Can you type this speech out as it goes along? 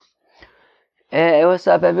Hey, what's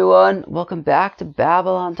up, everyone? Welcome back to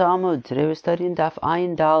Babylon Talmud. Today we're studying Daf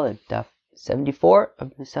Ayin Daled, Daf 74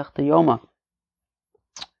 of Masechta Yoma.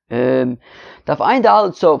 Daf Ayin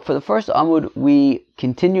Daled. So for the first Amud, we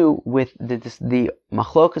continue with the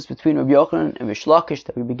machlokas between Rabbi Yochanan and Rish Lakish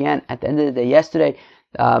that we began at the end of the day yesterday.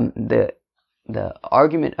 The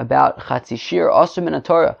argument about Chatzi Shir Asur min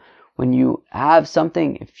Torah. When you have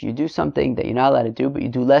something, if you do something that you're not allowed to do, but you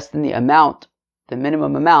do less than the amount, the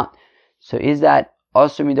minimum amount. So is that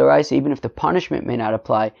Asur Midoraisa, even if the punishment may not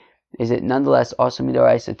apply, is it nonetheless Asur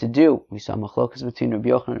Midoraisa to do? We saw machlokas between Rabbi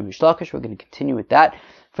Yochanan and Rish Lakish. We're going to continue with that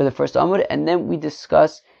for the first Amud, and then we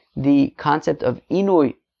discuss the concept of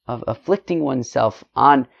Inui, of afflicting oneself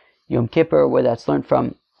on Yom Kippur, where that's learned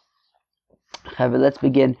from. Let's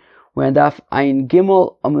begin. We're on Daf Ayin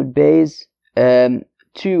Gimel Amud Beis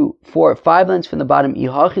 2, 4, 5 lines from the bottom.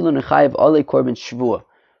 Ihachilu nechayev olei korban shvua.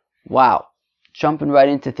 Wow. Jumping right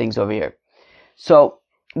into things over here. So,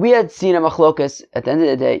 we had seen a machlokas at the end of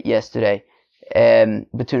the day yesterday between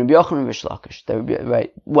Rabbi Yochanan and Rish Lakish.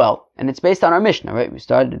 Right? Well, and it's based on our Mishnah, right? We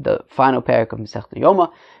started the final parak of Masechta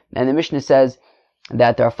Yoma, and the Mishnah says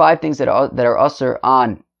that there are 5 things that are asur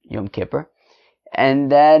on Yom Kippur. And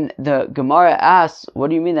then the Gemara asks, what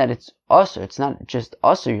do you mean that it's asur? It's not just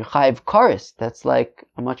asur, you chayiv karis. That's like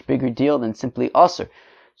a much bigger deal than simply asur.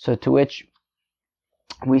 So to which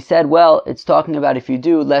we said, well, it's talking about if you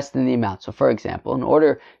do less than the amount. So, for example, in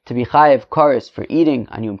order to be chayiv karis for eating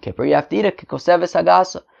on Yom Kippur, you have to eat a kikoseves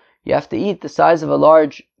hagasa. You have to eat the size of a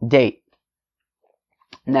large date.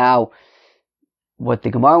 Now, what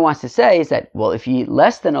the Gemara wants to say is that, well, if you eat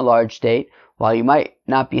less than a large date, while you might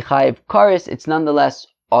not be chayiv karis, it's nonetheless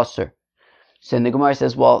asur. So then the Gemara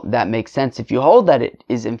says, well, that makes sense if you hold that it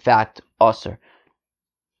is in fact asur.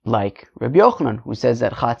 Like Rabbi Yochanan, who says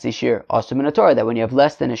that Chatzi Shir Asur min Torah, that when you have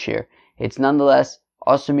less than a shir, it's nonetheless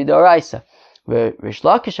Asur Midoraisa. Rish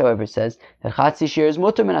Lakish, however, says that Chatzi Shir is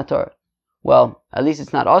Mutar min Torah. Well, at least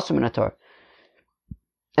it's not Asur min Torah.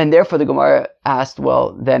 And therefore the Gemara asked,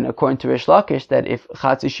 well, then according to Rish Lakish, that if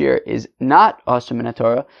Chatzi Shir is not Asur min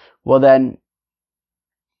Torah, well then,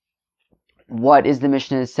 what is the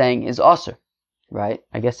Mishnah saying is Asur? Right?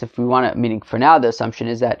 I guess if we want to, meaning for now, the assumption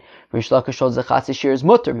is that Rish Lakish holds the Chatzi Shir is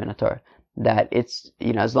mutter min Torah. That it's,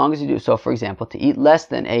 as long as you do so, for example, to eat less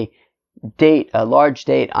than a large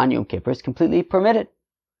date on Yom Kippur is completely permitted.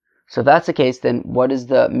 So if that's the case, then what is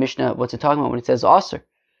the Mishnah, what's it talking about when it says Asur?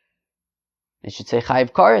 It should say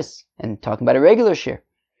Chayiv Karis, and talking about a regular Shir.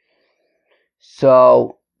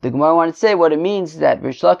 So, the Gemara wanted to say what it means that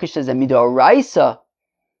Rish Lakish says that Midoraisa,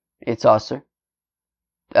 it's Asur.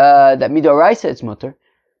 That Midoraisa it's mutter.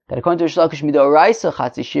 That according to Rish Lakish, Midoraisa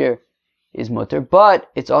Chatzi Shir is mutter, but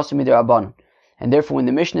it's also Midorabanan. And therefore, when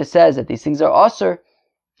the Mishnah says that these things are asur,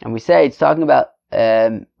 and we say it's talking about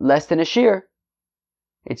less than a shir,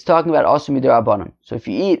 it's talking about also Midorabanan. So if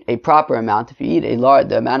you eat a proper amount, if you eat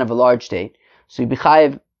the amount of a large date, so you be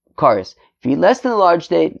chayiv karis. If you eat less than a large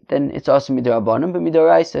date, then it's also Midorabanan, but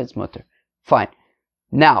Midoraisa it's mutter. Fine.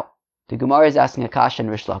 Now, the Gemara is asking a kasha and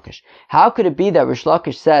Rish Lakish. How could it be that Rish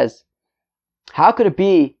Lakish says, how could it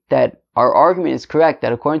be that our argument is correct,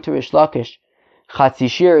 that according to Rish Lakish, Chatzi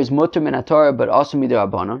Shir is mutter min Torah, but also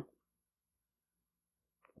midorabanan?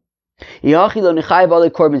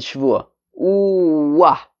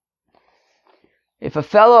 If a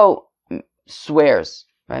fellow swears,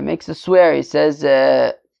 right, makes a swear, he says,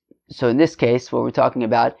 so in this case, what we're talking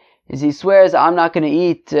about is he swears, I'm not going to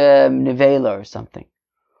eat nevela or something.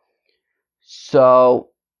 So,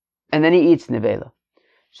 and then he eats nevela.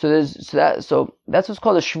 So that's what's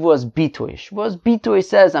called a shvuas bitui. Shvuas bitui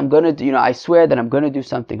says, I'm going to, I swear that I'm going to do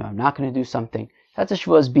something or I'm not going to do something. That's a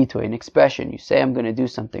shvuas bitui, an expression. You say I'm going to do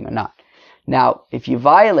something or not. Now, if you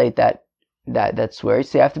violate that swear, you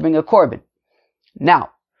say you have to bring a korban.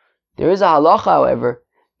 Now, there is a halacha, however,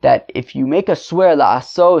 that if you make a swear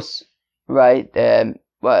la'asos, right?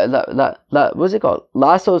 What's it called?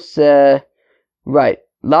 La'asos, right?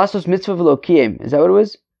 Lasos mitzvah v'lokiyim. Is that what it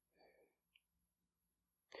was?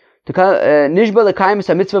 Nishba l'kayim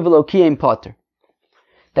mitzvah v'lokiyim potter.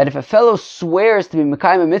 That if a fellow swears to be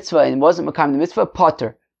mekayim a mitzvah and wasn't mekayim the mitzvah,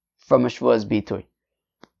 potter from a shvuas bitui.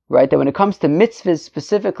 Right? That when it comes to mitzvahs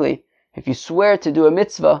specifically, if you swear to do a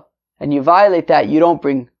mitzvah and you violate that, you don't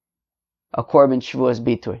bring a korban shvuas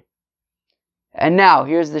bitui. And now,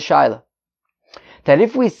 here's the shaila. That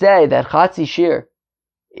if we say that Chatzi Shir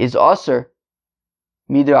is asur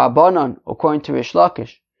midorabanan, according to Rish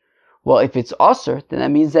Lakish, well, if it's asur, then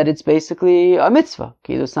that means that it's basically a mitzvah.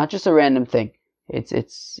 Okay, it's not just a random thing. It's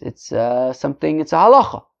something. It's a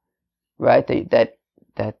halacha, right? That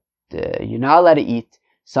you're not allowed to eat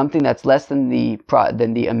something that's less than the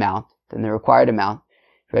amount than the required amount,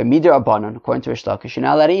 right? Midrabanan, according to Rish Lakish, you're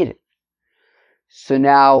not allowed to eat it. So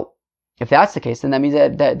now, if that's the case, then that means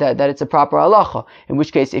that it's a proper halacha. In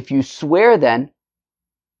which case, if you swear then,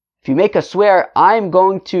 if you make a swear, I'm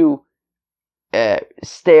going to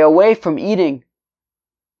stay away from eating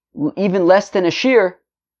even less than a shear,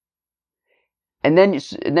 and then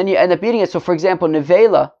you end up eating it. So for example,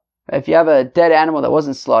 nevela, if you have a dead animal that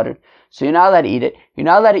wasn't slaughtered, so you're not allowed to eat it, you're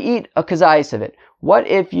not allowed to eat a kazayis of it. What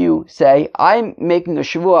if you say, I'm making a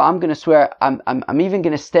shavua, I'm going to swear, I'm even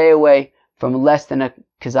going to stay away from less than a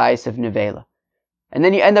kazayis of nevela. And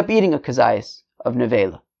then you end up eating a kazayis of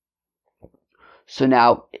nevela. So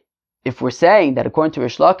now, if we're saying that according to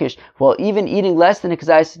Rish Lakish, well, even eating less than a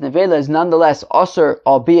kazayis of nevela is nonetheless osur,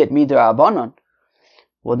 albeit midra abanon,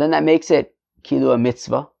 well then that makes it kilu a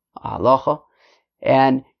mitzvah, a halacha.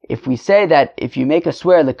 And if we say that if you make a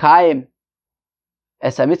swear, l'kayim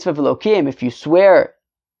es a mitzvah v'lokiyim, if you swear,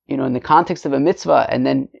 in the context of a mitzvah, and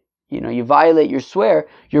then, you violate your swear,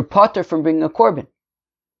 you're potter from bringing a korban.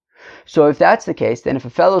 So if that's the case, then if a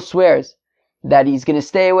fellow swears that he's going to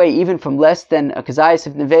stay away even from less than a kazayis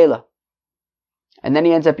of nevela, and then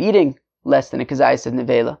he ends up eating less than a kazayis of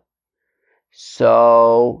nevela,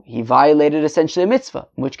 so he violated essentially a mitzvah,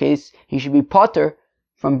 in which case he should be potter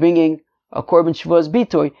from bringing a korban shavuos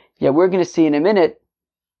bitoy. Yet we're going to see in a minute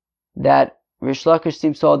that Rish Lakish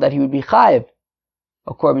seems told that he would be chayiv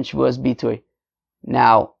a korban shavuos bitoy.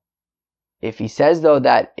 Now, if he says though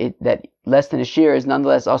that less than a shear is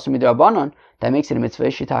nonetheless also midrabanan, that makes it a mitzvah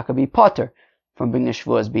shitaka be potter from bringing a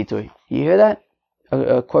shavuos bitoy. You hear that?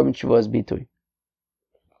 A korban shavuos bitoy.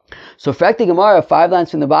 So Frekti Gemara, 5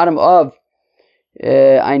 lines from the bottom of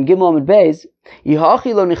Ein Gimel Amud Beis,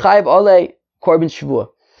 Yihachi lo nichayev ole korban shavua.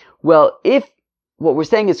 Well, if what we're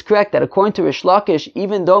saying is correct, that according to Rish Lakish,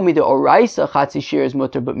 even though midor oraisa chatzi shir is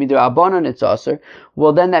mutter, but midor abanon it's aser,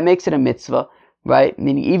 well then that makes it a mitzvah, right?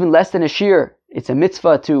 Meaning even less than a shear, it's a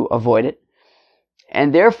mitzvah to avoid it.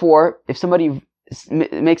 And therefore, if somebody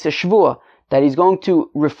makes a shvua that he's going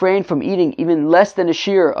to refrain from eating even less than a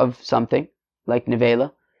shear of something, like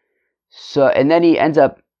nevela, so, and then he ends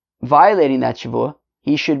up violating that shavua,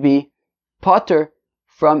 he should be potter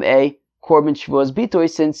from a korban shavuos bitoy,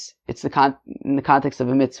 since it's in the context of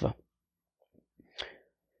a mitzvah.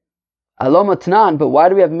 Aloma Tanan, but why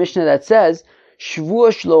do we have a Mishnah that says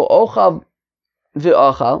shavua shlo ochal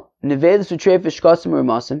v'achal nevelus u'trefish shkasim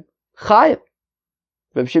u'rmasim chayav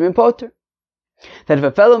Reb Shimon potter? That if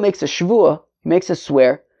a fellow makes a shavua, he makes a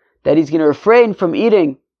swear that he's going to refrain from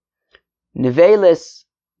eating nevelus,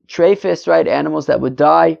 trephis, right, animals that would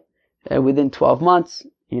die within 12 months.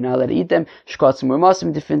 You're not allowed to eat them. Shkatzim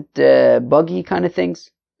urmasim, different buggy kind of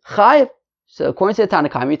things. Chayiv. So according to the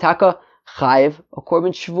Tanakhama, Yitaka chayiv a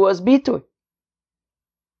korban shavuos bitoy.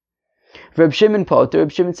 Reb Shimon poter.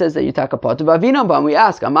 Reb Shimon says that Yitaka poter. V'avinam bam, we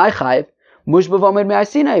ask, am I chayiv? Mush b'vamer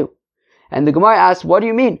me'asinayu. And the Gemara asks, what do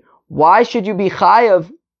you mean? Why should you be chayiv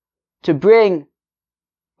to bring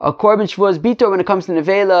a korban shavuos bitoy when it comes to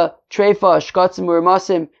nevela, treifa, shkatzim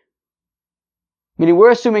urmasim? Meaning,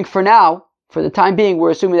 we're assuming for now, for the time being,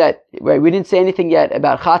 we're assuming that, right, we didn't say anything yet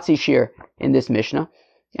about chatzi shir in this Mishnah.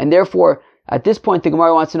 And therefore, at this point, the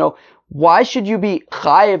Gemara wants to know, why should you be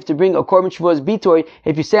chayiv to bring a korban shavuos bitoy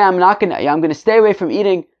if you say, I'm going to stay away from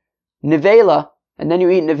eating nevela, and then you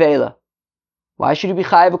eat nevela? Why should you be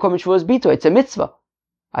chayiv a korban shavuos bitoy? It's a mitzvah.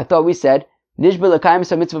 I thought we said, nishba l'kayim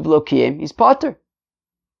is a mitzvah v'lo kiyim, he's potter.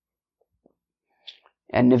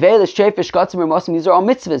 And nevela, sheifish, shkatzim, urmasim, these are all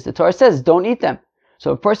mitzvahs. The Torah says, don't eat them.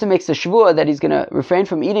 So if a person makes a shavua that he's going to refrain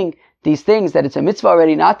from eating these things, that it's a mitzvah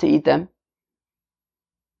already not to eat them,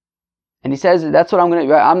 and he says, that's what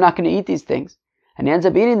I'm not going to eat these things, and he ends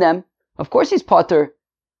up eating them, of course he's potter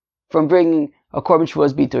from bringing a korban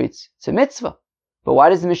shavuos bitoy. It's a mitzvah. But why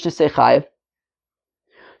does the Mishnah say chayiv?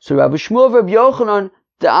 So Rabbi Shmuel, Rabbi Yochanan,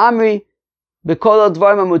 the Amri, b'kol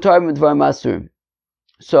dvarim ha'mutarim v'dvarim ha'asurim.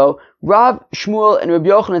 So Rav, Shmuel, and Rabbi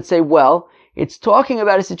Yochanan say, well, it's talking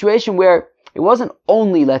about a situation where it wasn't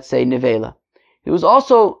only, let's say, nevela. It was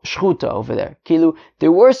also shchuta over there. Kilu,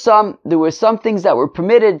 there were some things that were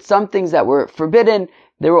permitted, some things that were forbidden.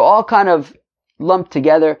 They were all kind of lumped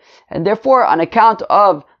together. And therefore, on account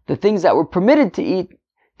of the things that were permitted to eat,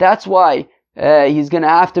 that's why he's going to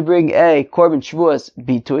have to bring a korban shavuos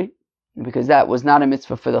bitoy, because that was not a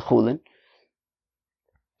mitzvah for the chulin.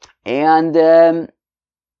 And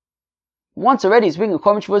once already he's bringing a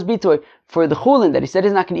korban shavuos bitoy for the chulin that he said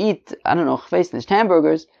he's not going to eat, chveisnish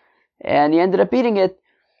hamburgers, and he ended up eating it.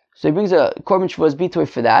 So he brings a korban shavuos bitoy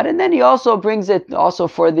for that, and then he also brings it also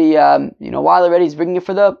for the, while already he's bringing it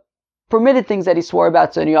for the permitted things that he swore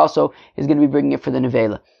about, so he also is going to be bringing it for the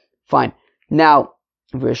nevela. Fine. Now,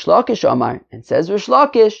 Rish Lakish Amar, and says Rish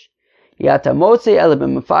Lakish, Yata Motze ele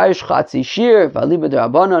b'mefarish chatzi shir v'aliba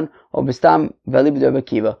d'Rabbanan o b'stam v'aliba d'Rabbi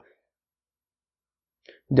Akiva.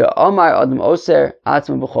 The Amar Adam Oser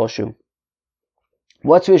Atzma b'choshu.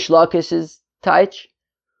 What's Rish Lakish's taich?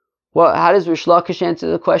 Well, how does Rish Lakish answer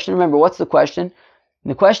the question? Remember, what's the question?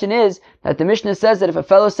 And the question is that the Mishnah says that if a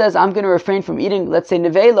fellow says, I'm going to refrain from eating, let's say,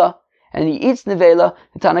 nevela, and he eats nevela,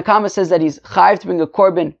 the Tanna Kama says that he's chayiv to bring a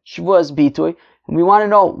korban shavuos bitoy. And we want to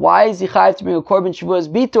know, why is he chayiv to bring a korban shavuos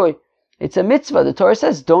bitoy? It's a mitzvah. The Torah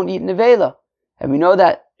says, don't eat nevela. And we know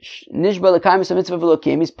that nishba l'kayim is a mitzvah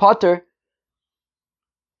v'lokim. He's potter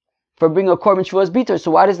for bringing a korban shavuos bitoy.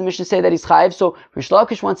 So why does the Mishnah say that he's chayiv? So Rish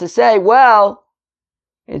Lakish wants to say, well,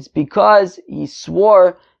 it's because he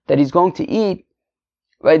swore that he's going to eat,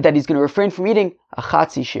 right, that he's going to refrain from eating a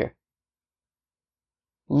chatzi shir.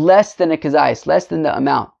 Less than a kazayis, less than the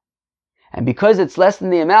amount. And because it's less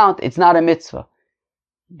than the amount, it's not a mitzvah.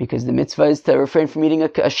 Because the mitzvah is to refrain from eating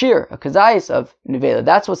a shir, a kazayis of nevela.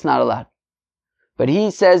 That's what's not allowed. But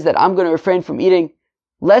he says that I'm going to refrain from eating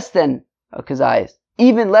less than a kazayis,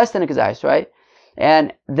 even less than a kazayis, right?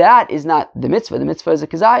 And that is not the mitzvah. The mitzvah is a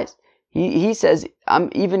kazayis. He says, I'm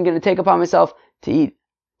even going to take upon myself to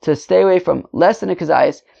stay away from less than a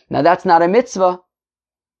kazayis. Now that's not a mitzvah.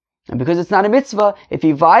 And because it's not a mitzvah, if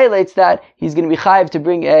he violates that, he's going to be chayiv to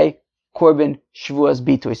bring a korban shavuos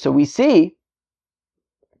bitoy. So we see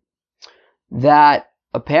that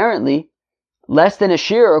apparently less than a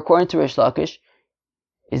shir, according to Rish Lakish,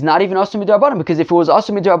 is not even asur midrabanan. Because if it was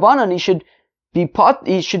asur midrabanan, he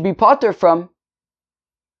should be potter from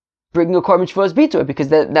bringing a korban shavuos bitoy, because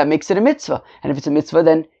that makes it a mitzvah. And if it's a mitzvah,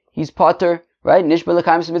 then he's potter, right? Nishba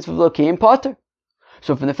l'kayim is a mitzvah v'lokim, potter.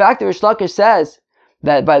 So from the fact that Rish Lakish says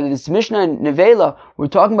that by this Mishnah and Nevela, we're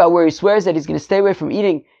talking about where he swears that he's going to stay away from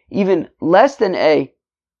eating even less than a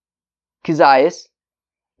kizayis,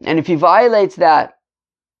 and if he violates that,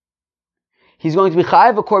 he's going to be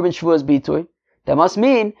chayiv a korban shavuos bitoy. That must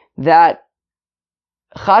mean that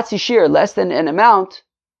chatzi shir, less than an amount,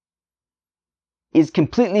 is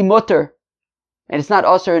completely mutter, and it's not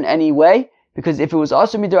asur in any way, because if it was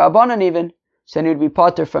asur midrabanan even, so then it would be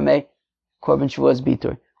potter from a korban shavuos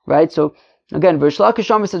bitoy, right? So again, Rish Lakish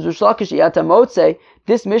says, Rish Lakish yata motze,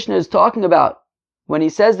 this Mishnah is talking about when he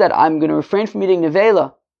says that I'm going to refrain from eating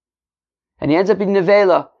nevela, and he ends up eating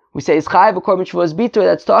nevela, we say, is chayiv a korban shavuos bitoy,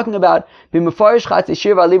 that's talking about b'mefarish chatzi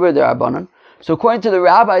shir v'aliba d'Rabbanan. So according to the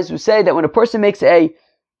rabbis who say that when a person makes a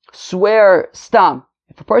swear stam,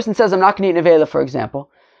 if a person says, I'm not going to eat nevela, for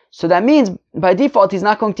example, so that means by default he's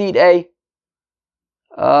not going to eat a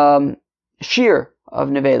shir of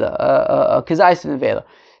nevela, a kazayis of nevela.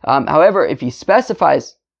 However, if he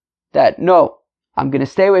specifies that, no, I'm going to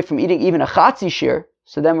stay away from eating even a chatzi shir,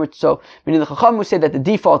 so then meaning the Chacham would say that the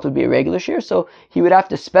default would be a regular shir, so he would have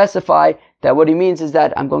to specify that what he means is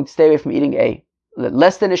that I'm going to stay away from eating a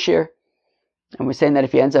less than a shir, and we're saying that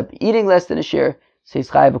if he ends up eating less than a shir, so he's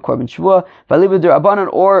chayiv a korban shavua, v'aliba d'Rabbanan,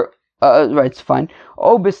 or, right, it's fine,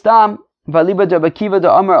 o b'stam, v'aliba d'Rabbi Akiva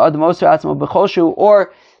d'Amar ad moser atzmo b'choshu,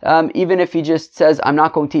 or even if he just says, I'm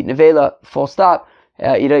not going to eat nevela, full stop,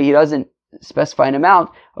 he doesn't specify an amount,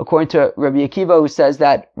 according to Rabbi Akiva, who says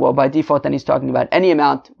that, well, by default, then he's talking about any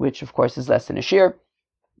amount, which of course is less than a shir.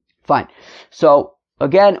 Fine. So,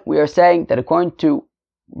 again, we are saying that according to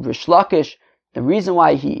Rish Lakish, the reason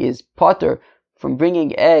why he is potter from bringing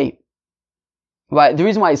the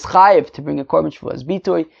reason why he's chayiv to bring a korban shavuos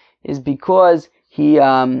bitoy is because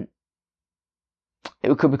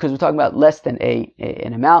because we're talking about less than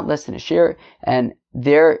an amount, less than a shir, and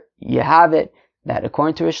there you have it, that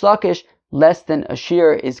according to Rish Lakish, less than a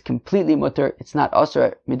shir is completely mutter. It's not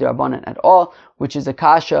asur midrabanan at all, which is a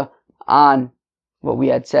kasha on what we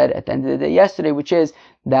had said at the end of the day yesterday, which is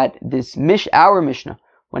that our Mishnah,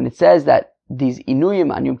 when it says that these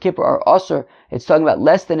inuyim on Yom Kippur are asur, it's talking about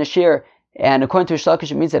less than a shir, and according to Rish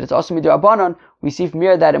Lakish, it means that it's asur midrabanan. We see from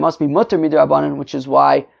here that it must be mutter midrabanan, which is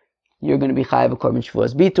why you're going to be chayav a korban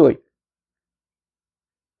shavuos bitoy.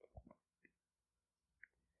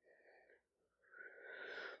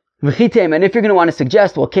 And if you're going to want to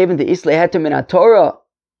suggest, well, Kevin the Islay Heter min Torah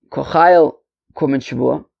kochayel korban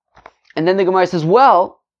shavua, and then the Gemara says,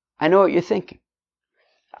 well, I know what you're thinking.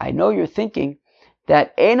 I know you're thinking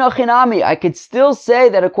that Eino Chinami, I could still say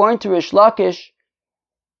that according to Rish Lakish,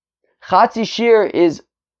 Chatzi Shir is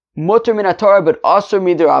mutter min Torah but asur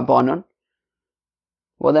midrabanan.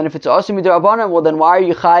 Well, then if it's asur midrabanan, well, then why are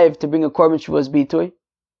you chayiv to bring a korban shavuos bitoy?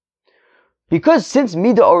 Because since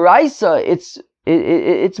mida oraisa,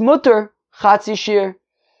 it's mutter chatzi shir,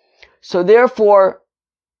 so therefore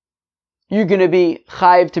you're going to be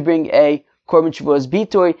chayiv to bring a korban shvuas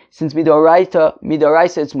bitoy, since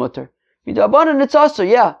midoraisa it's mutter. Midorabanan it's also,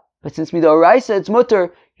 yeah. But since midoraisa it's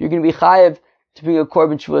mutter, you're going to be chayev to bring a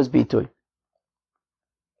korban shvuas bitoy.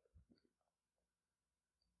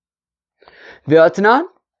 Ve'atnan,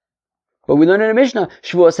 but we learn in the Mishnah,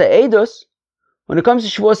 shvuas ha'edus. When it comes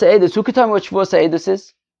to shvuas ha'edus, who can tell me what shvuas ha'edus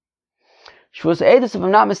is? Shvuas ha'edus, if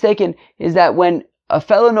I'm not mistaken, is that when a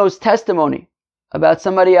fellow knows testimony about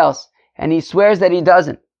somebody else, and he swears that he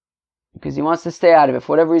doesn't, because he wants to stay out of it.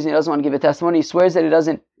 For whatever reason, he doesn't want to give a testimony. He swears that he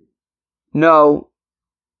doesn't know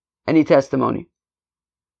any testimony.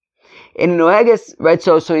 In Noheges, right,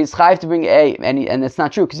 so he's chayiv to bring and it's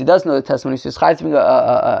not true, because he does know the testimony, so he's chayiv to bring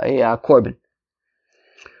a korban.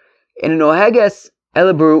 In Noheges,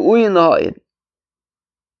 ele beru'uyin laha'id.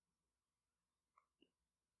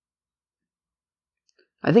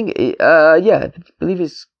 I think he's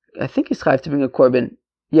chayiv to bring a korban.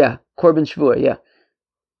 Yeah, korban shvua, yeah.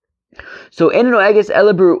 So in Noheges,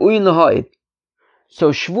 ele beru'uyin laha'id.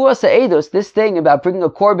 So shvuas ha'edus, this thing about bringing a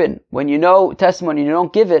korban when you know testimony and you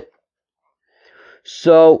don't give it.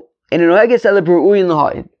 So in Noheges, ele beru'uyin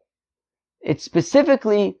laha'id. It's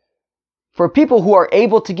specifically for people who are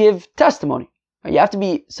able to give testimony. You have to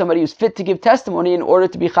be somebody who's fit to give testimony in order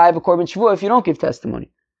to be chayiv a korban shvua if you don't give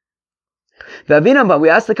testimony. But we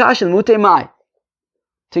ask the kashan, mutei mai.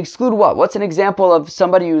 To exclude what? What's an example of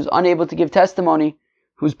somebody who's unable to give testimony,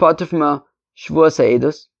 who's part from a shvuas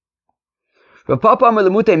ha'edus? Rav Papa amar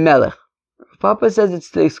lemutei melech. Rav Papa says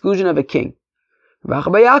it's the exclusion of a king. Rav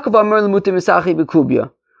Acha bar Yaakov amar lemutei misachi b'kubya.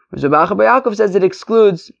 Rav Acha bar Yaakov says it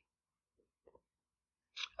excludes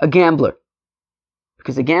a gambler.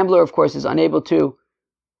 Because a gambler, of course, is unable to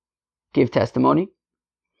give testimony.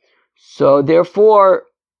 So therefore,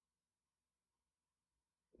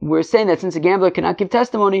 we're saying that since a gambler cannot give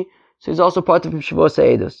testimony, so he's also part of shvuas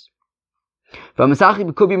ha'edus.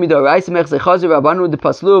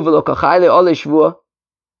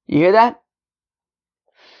 You hear that?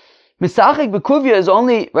 Misachik b'kuvya is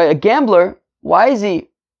only, right, a gambler. Why is he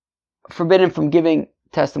forbidden from giving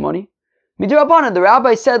testimony? Midrabanan, the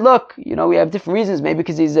rabbi said, look, we have different reasons, maybe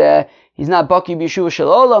because he's not baki b'yeshuva shel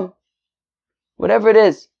olam, whatever it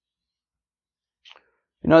is.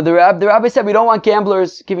 The rabbi said we don't want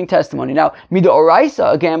gamblers giving testimony. Now,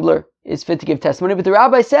 midoraisa, a gambler is fit to give testimony, but the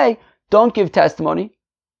rabbis say don't give testimony.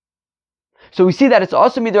 So we see that it's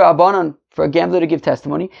also midorabanan for a gambler to give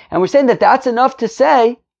testimony, and we're saying that that's enough to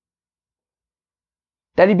say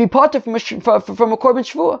that he'd be potter from a korban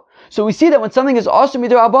shvua. So we see that when something is also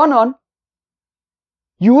midorabanan,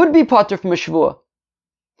 you would be potter from a shvua.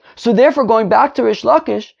 So therefore, going back to Rish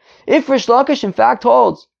Lakish, if Rish Lakish in fact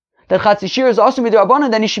holds that Chatzi Shir is also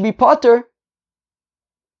midorabanan, then he should be potter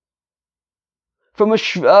from a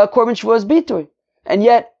korban shvuas bitoy. And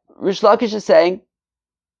yet, Rish Lakish is saying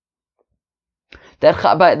that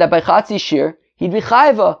by Chatzi Shir, he'd be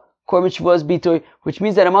chayva korban shvuas bitoy, which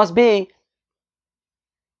means that it must be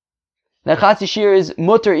that Chatzi Shir is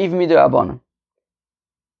mutter even midorabanan.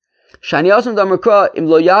 Shani Yosem Damarkra im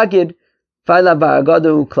lo yagid fayla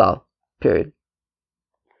baragadahu klal. Period.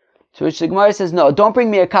 To which the Gemara says, no, don't bring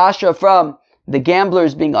me a kasha from the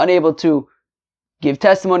gamblers being unable to give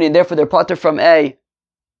testimony and therefore they're potter from a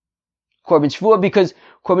korban shvua, because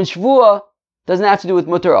korban shvua doesn't have to do with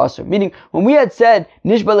mutter asur. Meaning, when we had said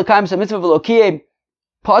nishba l'kaim sa mitzvah v'lo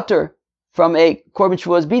potter from a korban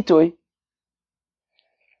shvuas bitoy,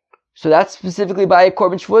 so that's specifically by a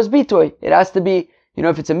korban shvuas bitoy. It has to be,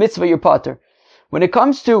 if it's a mitzvah, you're potter. When it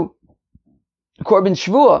comes to korban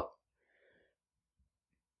shvua,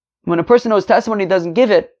 when a person knows testimony doesn't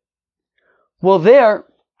give it, well, there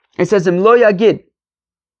it says im lo yagid,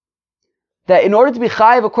 that in order to be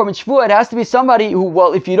chayiv a korban shvua, it has to be somebody who,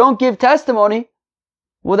 well, if you don't give testimony,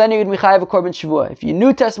 well, then you're going to be chayiv a korban shvua. If you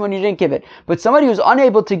knew testimony, you didn't give it. But somebody who's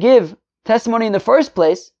unable to give testimony in the first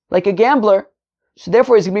place, like a gambler, so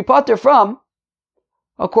therefore he's going to be potter from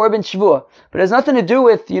a korban shvua. But it has nothing to do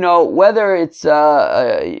with, whether it's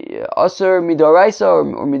asur midoraisa or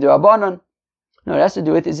midorabanan. No, it has to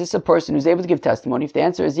do with, is this a person who's able to give testimony? If the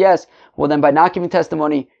answer is yes, well then by not giving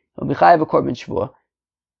testimony, he'll be chayav a korban shvua.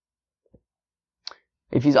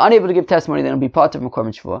 If he's unable to give testimony, then he'll be part of a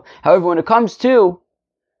korban shvua. However, when it comes to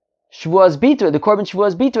shvuas bitoy, the korban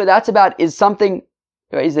shvuas bitoy, that's about is something,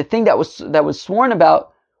 is the thing that was sworn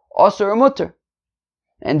about, asur or mutter.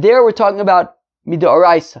 And there we're talking about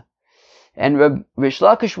midoraisa. And Rish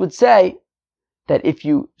Lakish would say that if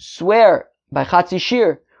you swear by Chatzi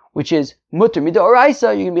Shir, which is mutter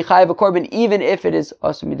midoraisa, you can be chayav a korban even if it is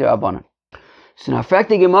asur midorabanan. So now, fact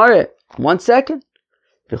the Gemara, 1 second.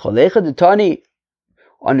 V'cholecha detani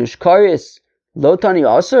anushkaris lo tani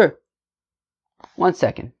asur. 1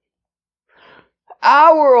 second.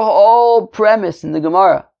 our whole premise in the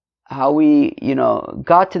Gemara, how we,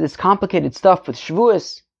 got to this complicated stuff with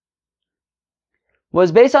Shavuos,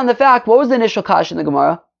 was based on the fact, what was the initial kasha in the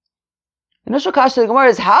Gemara? The initial kasha in the Gemara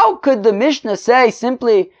is, how could the Mishnah say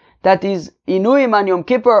simply that these Inuyim on Yom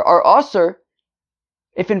Kippur are Asr,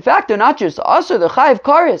 if in fact they're not just Asr, they're Chayiv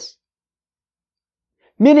Karis?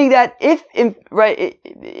 Meaning that if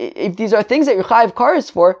these are things that you're Chayiv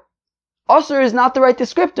Karis for, Asr is not the right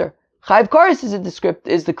descriptor. Chayiv Karis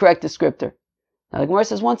is the correct descriptor. Now the Gemara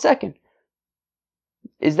says, 1 second.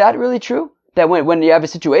 Is that really true? That when you have a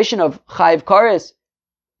situation of Chayiv Karis,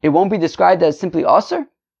 it won't be described as simply Asr?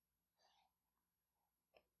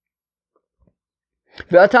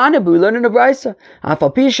 V'atana, we learn in the Brisa,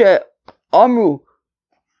 Afapisha Amru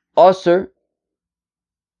Asr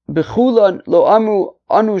B'chulan Lo Amru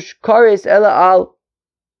Anush Karis Ela Al.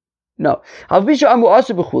 No. Afapisha Amru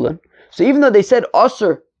Asr B'chulan. So even though they said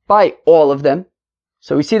Asr by all of them,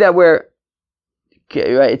 so we see that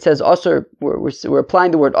it says Asr, we're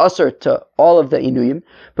applying the word Asr to all of the Inuyim,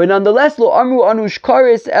 but nonetheless, Lo Amru Anush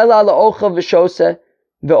Karis Ela La'ocha V'shose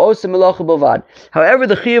V'ose Melacha B'vad. However,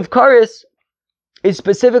 the Chiyuv Karis is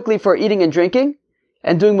specifically for eating and drinking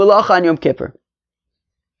and doing Melacha on Yom Kippur.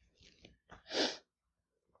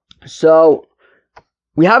 So,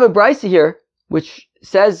 we have a Brisa here, which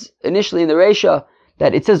says initially in the Reisha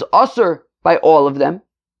that it says Asr by all of them.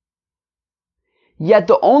 Yet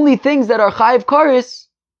the only things that are Chayiv Karis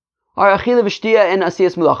are Achila V'Shtiya and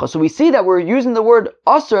Asiyas Melacha. So we see that we're using the word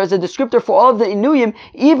Asr as a descriptor for all of the Inuyim,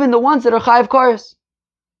 even the ones that are Chayiv Karis.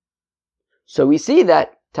 So we see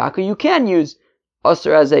that, Taka, you can use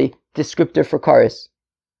Asr as a descriptor for Karis.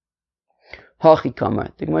 Hachi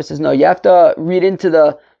Kamar. The Gemara says, no, you have to read into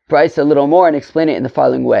the Brisa a little more and explain it in the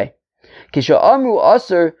following way. Kisha Amru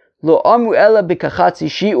Asr Lo Amru Ela B'Kachatzi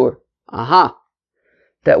Shi'ur. Aha.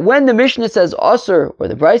 That when the Mishnah says Asr, or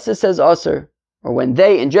the Brisa says Asr, or when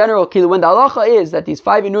they, in general, when the halacha is that these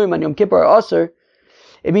 5 Inuyim on Yom Kippur are Asr,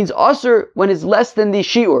 it means Asr when it's less than the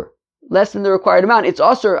Shi'ur, less than the required amount. It's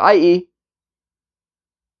Asr, i.e.,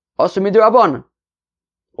 Asr Midrabanan.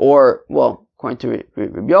 Or, well, according to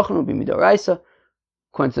Rabbi Yochanan, it would be Midoraisa.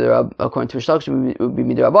 According to Rish Lakish, it would be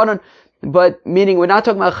Midrabanan. But meaning, we're not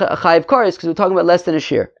talking about Chayiv Karis, because we're talking about less than a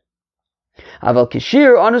Shir. Aval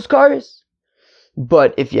Kishir, Anus Karis.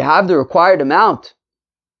 But if you have the required amount,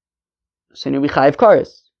 so you'll be Chayiv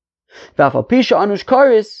Karis. V'afal Pisha Anush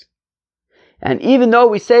Karis. And even though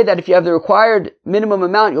we say that if you have the required minimum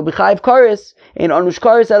amount, you'll be Chayiv Karis, in Anush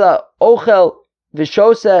Karis Ela Ochel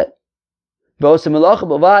V'Shose V'Ose Melacha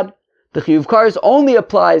B'Vad, the Chiyuv Karis only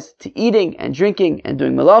applies to eating and drinking and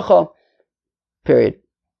doing Melacha, period.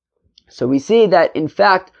 So we see that in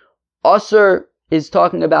fact, Asr is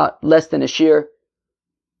talking about less than a Shir,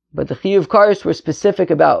 but the Chiyuv Karis were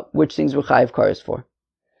specific about which things were Chayiv Karis for.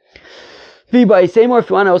 V'bai say more if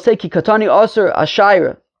you want, I will say Ki Katani Asr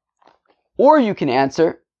Ashayra. Or you can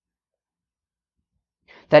answer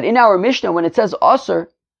that in our Mishnah, when it says Asr,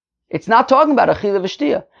 it's not talking about Achila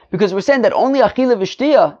V'Shtiya, because we're saying that only Achila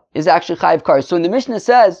V'Shtiya is actually Chayiv Karis. So when the Mishnah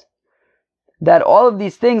says that all of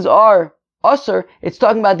these things are Asr, it's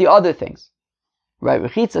talking about the other things. Right?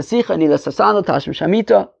 Rechitza, Sicha, Nila Sasana, Tashim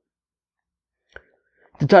Shamita.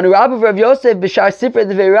 The Tanu Rav of Rav Yosef, B'shar Sifra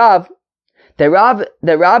Devei Rav, the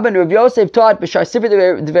Rab and Rav Yosef taught B'shar Sifra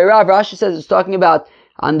Devei Rav, Rashi says it's talking about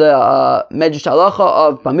on the Medrash Halacha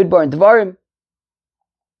of Bamidbar and Devarim.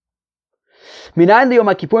 Minayin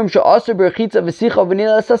liyom HaKippurim she'asur b'rechitza v'sicha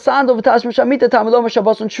v'nila sasando v'tashim shamita tamilom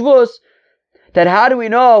v'shabos and shvus. That how do we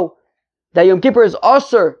know that Yom Kippur is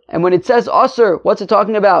asur? And when it says asur, what's it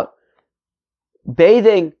talking about?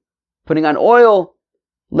 Bathing, putting on oil,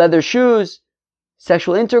 leather shoes,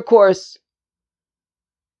 sexual intercourse.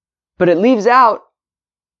 But it leaves out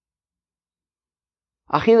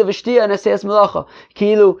Achila V'Shtiya and Asayas Melacha.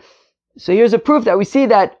 Kilu. So here's a proof that we see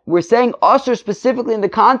that we're saying Asr specifically in the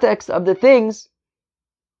context of the things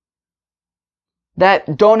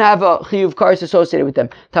that don't have a Chiyuv Karis associated with them.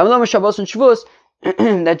 Tamilom Shabbos and Shvus,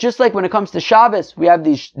 that just like when it comes to Shabbos, we have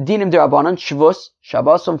these Dinim Derabanan, Shvus,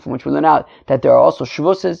 Shabbosim, from which we learn out that there are also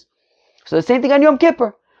Shvuses. So the same thing on Yom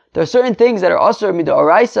Kippur. There are certain things that are Asr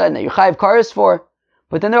Midoraisa and that you Chayiv Karis for,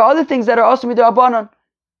 but then there are other things that are Asr Midarabanan.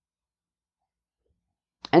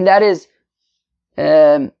 And that is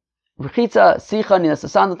Rechitza, Sicha,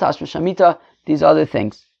 Ninasasana, Tashma Shamita, these other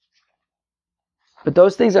things. But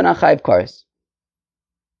those things are not Chayiv Karis.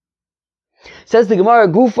 Says the Gemara,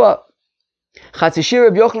 Gufa, Chatzishir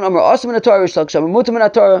Reb Yochanan Amar Asr Min HaTorah, Rish Lakish Amar Mutar Min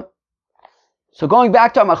HaTorah. So going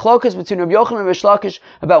back to our machlokas between Reb Yochanan and Rish Lakish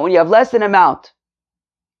about when you have less than amount,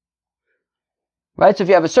 Right? So if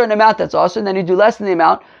you have a certain amount that's also, and then you do less than the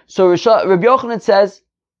amount, so Rabbi Yochanan says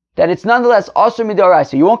that it's nonetheless also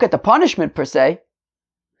midoraisa. You won't get the punishment per se,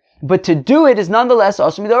 but to do it is nonetheless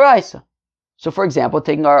also midoraisa. So for example,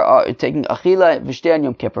 taking achila v'shtei on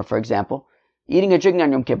Yom Kippur, for example, eating and drinking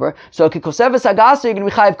on Yom Kippur. So kikosevas agasa, you're going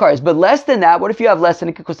to be chayiv kares. But less than that, what if you have less than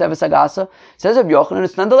a kikosevas agasa? Says Rabbi Yochanan,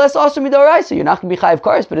 it's nonetheless also midoraisa. You're not going to be chayiv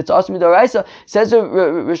kares, but it's also midoraisa. Says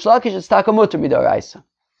Rish Lakish, it's takamuta midoraisa.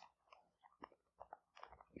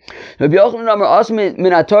 Rabbi Yochanan Amar also min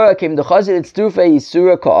haTorah came the chazir it's turfei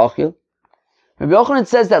yisura ka'achil. Rabbi Yochanan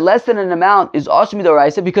says that less than an amount is also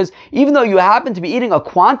midoraisa because even though you happen to be eating a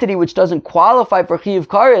quantity which doesn't qualify for chiyuv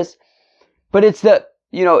kares, but it's the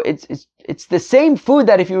it's the same food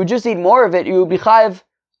that if you would just eat more of it, you would be chayiv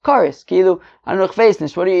kares. Kilu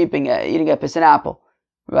anuch what are you eating? Eating a piece of an apple,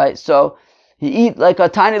 right? So you eat like a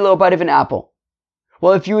tiny little bite of an apple.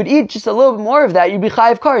 Well, if you would eat just a little bit more of that, you'd be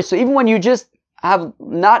chayiv kares. So even when you just have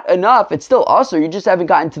not enough, it's still also, you just haven't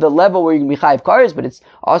gotten to the level where you can be chayiv kares, but it's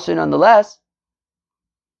also nonetheless.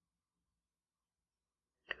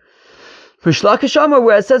 For Shlakish Amar,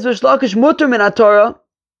 where it says for Shlakish mutter min haTorah,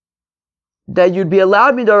 that you'd be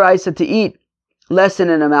allowed midoraisa to eat less than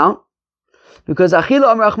an amount, because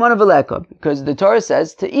achila amar rachmana v'leka, because the Torah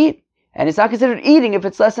says to eat, and it's not considered eating if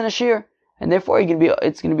it's less than a shear, and therefore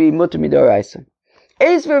it's going to be mutter midoraisa.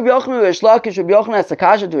 Eis for Rabbi Yochanan v'Shlakish, Rabbi Yochanan has a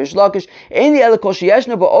kasha to Shlakish. Ein li ela kol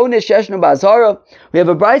sheyeshno ba'onish yeshno ba'azara. We have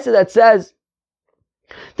a brisa that says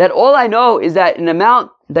that all I know is that an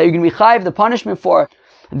amount that you're going to be chayiv the punishment for,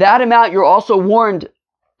 that amount you're also warned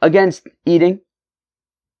against eating.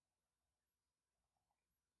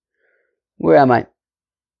 Where am I?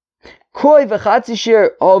 Koi v'chatzi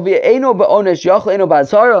shir eino ba'onish yachol eino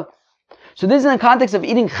ba'azara. So this is in the context of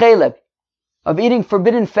eating chalev, of eating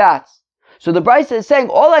forbidden fats. So the Brisa is saying,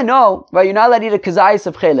 all I know, right, you're not allowed to eat a kazayis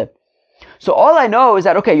of chalev. So all I know is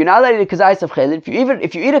that, okay, you're not allowed to eat a kazayis of chalev.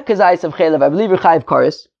 If you eat a kazayis of chalev, I believe you're chayiv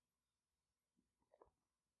kares.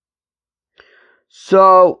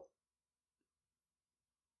 So,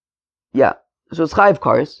 yeah, so it's chayiv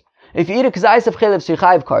kares. If you eat a kazayis of chalev, so you're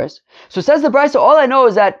chayiv kares. So says the Brisa, all I know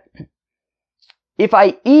is that if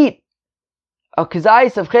I eat a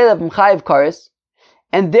kazayis of chalev, I'm chayiv kares,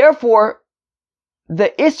 and therefore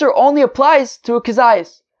the Isser only applies to a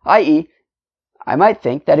kazayis. I.e., I might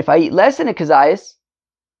think that if I eat less than a kazayis,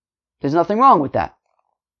 there's nothing wrong with that.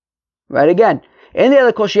 Right again.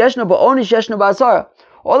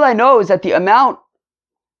 All I know is that the amount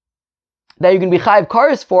that you're going to be chayiv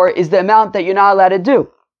kares for is the amount that you're not allowed to do.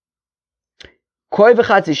 But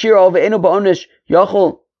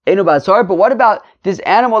what about this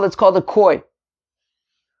animal that's called a koi?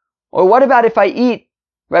 Or what about if I eat,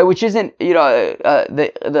 right, which isn't, the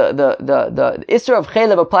Isser of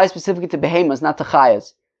chalev applies specifically to behemoths, not to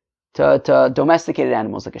chayas, to domesticated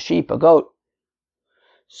animals like a sheep, a goat,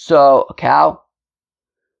 so a cow.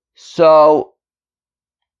 So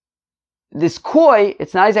this koi,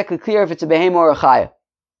 it's not exactly clear if it's a behemoth or a chaya.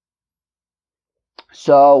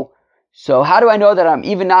 So how do I know that I'm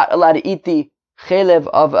even not allowed to eat the chalev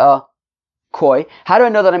of a koi? How do I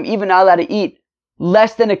know that I'm even not allowed to eat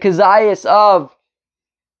less than a kazayis of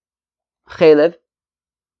chalev?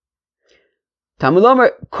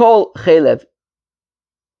 Tamulomer kol chalev,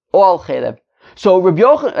 all chalev. So Rabbi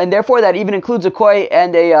Yochanan, and therefore that even includes a koi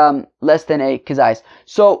and a less than a kazayis.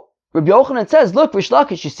 So Rabbi Yochanan says, look, Rish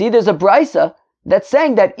Lakish, you see, there's a brisa that's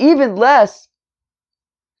saying that even less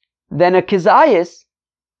than a kazayis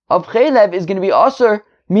of chalev is going to be aser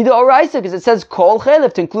midoraisa, because it says kol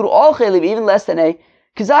chalev, to include all chalev, even less than a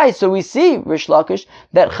kazayis. So we see, Rish Lakish,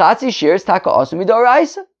 that chatzi shir is taka aser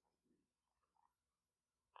midoraisa.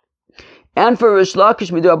 And for Rish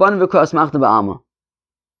Lakish, midorabanan v'kras machna ba'ama.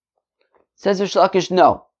 Says Rish Lakish,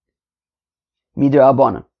 no.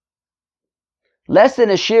 Midorabanan. Less than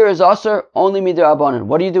a shear is also only midorabanan.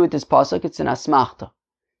 What do you do with this pasuk? It's an asmachta.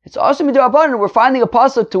 It's also midorabanan. We're finding a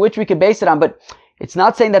pasuk to which we can base it on, but it's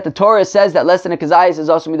not saying that the Torah says that less than a kazayis is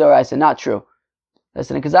also midoraisa. Not true. Less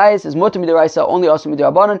than a kazayis is mutter midoraisa, only also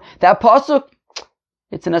midorabanan. That pasuk,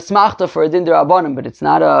 it's an asmachta for a din derabanan, but it's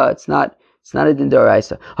not a din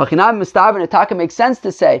d'oraisa. Hachinam mistav and Ataka makes sense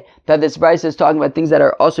to say that this brisa is talking about things that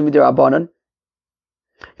are also midirabanan.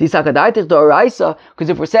 Disakadaitich d'oraisa, because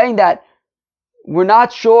if we're saying that we're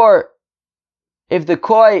not sure if the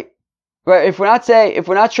koi, right? If we're not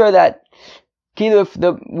sure that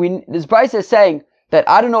this brisa is saying that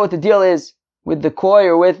I don't know what the deal is with the koi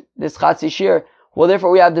or with this chatzi shir. Well, therefore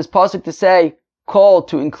we have this pasuk to say kol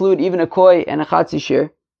to include even a koi and a chatzi shir.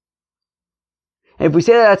 And if we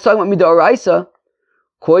say that that's talking about midoraisa,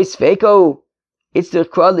 koi sveiko, it's the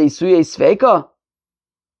krali suye sveika.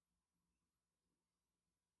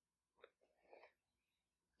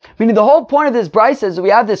 Meaning the whole point of this brisa is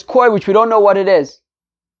we have this koi which we don't know what it is.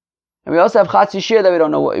 And we also have chatzi shir that we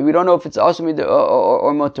don't know if it's also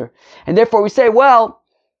or mutter. And therefore we say, well,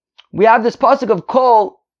 we have this pasuk of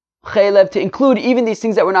kol chaylev to include even these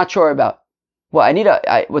things that we're not sure about. Well,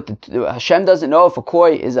 Hashem doesn't know if a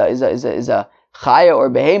koi is a chaya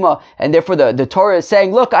or behema, and therefore the Torah is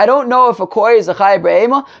saying, look, I don't know if a koi is a chaya or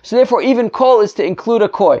behema, so therefore even kol is to include a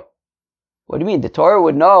koi. What do you mean? The Torah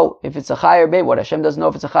would know if it's a chaya or behema. What, Hashem doesn't know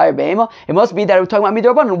if it's a chaya or behema? It must be that we're talking about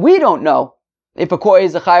midrabanan. We don't know if a koi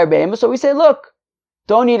is a chaya or behema, so we say, look,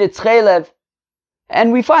 don't eat its chaylev.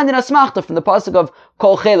 And we find an asmachta from the pasuk of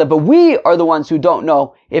kol chaylev, but we are the ones who don't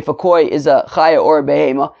know if a koi is a chaya or a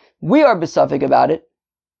behema. We are besafik about it.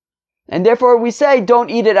 And therefore we say, don't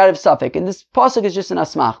eat it out of safik. And this pasuk is just an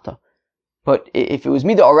asmachta. But if it was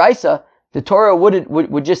mida oraisa, the Torah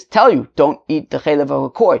would just tell you, don't eat the chaylev of a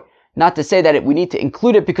koi. Not to say that we need to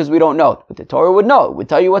include it because we don't know it. But the Torah would know. It would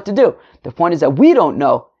tell you what to do. The point is that we don't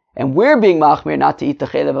know. And we're being machmir not to eat the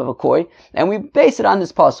chaylev of a koi. And we base it on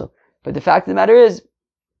this pasuk. But the fact of the matter is,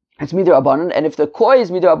 it's midar abanan. And if the koi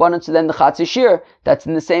is midar abanan, so then the chatzi shir, that's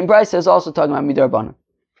in the same brisa, is also talking about midar abanan.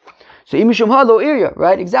 So imishum halo irya,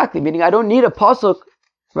 right? Exactly. Meaning I don't need a pasuk,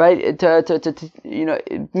 right? To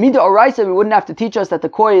midar oraisa, we wouldn't have to teach us that the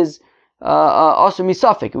koi is also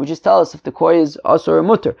misafik. It would just tell us if the koi is also or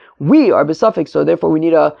mutter. We are besafik, so therefore we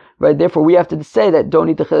need therefore we have to say that don't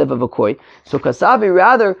eat the chaylev of a koi. So kasavi,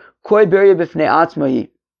 rather, koi birya b'fnei atzmayi.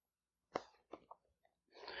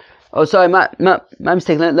 Oh, sorry, my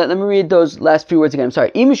mistake. Let me read those last few words again. I'm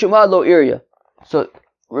sorry. Imishuma lo irya. So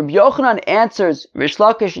Rabbi Yochanan answers Rish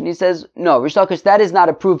Lakish, and he says, no, Rish Lakish, that is not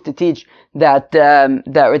approved to teach that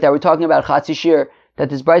we're talking about chatzi shir,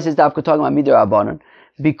 that this brisa is dafka talking about midar abanan.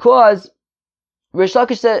 Because Rish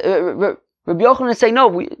Lakish said, Rabbi Yochanan is saying,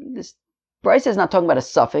 no, this brisa is not talking about a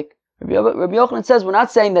suffix. Rabbi Yochanan says, we're not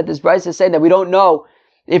saying that this brisa is saying that we don't know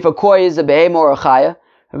if a koi is a behema or a chaya.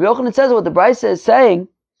 Rabbi Yochanan says what the brisa is saying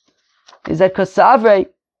is that kasavre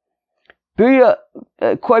birya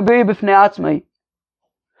koi birya b'fnei atzmai,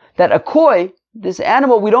 that a koi, this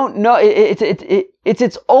animal, we don't know, it's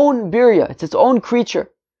its own birya, it's its own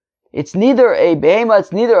creature. It's neither a behema,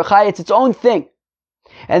 it's neither a chaya, it's its own thing.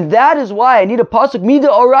 And that is why I need a pasuk mida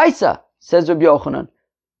oraisa, says Rabbi Yochanan,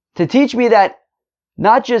 to teach me that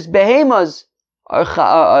not just behemas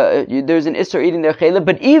there's an isser eating their chaylev,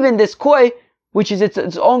 but even this koi, which is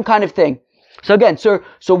its own kind of thing. So again, so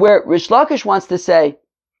where Rish Lakish wants to say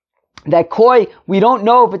that koi, we don't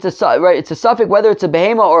know if it's a suffix, whether it's a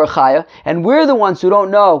behema or a chaya, and we're the ones who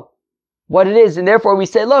don't know what it is, and therefore we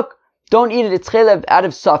say, look, don't eat it, it's chaylev out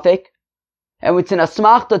of suffix, and it's an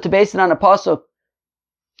asmachta to base it on a pasuk.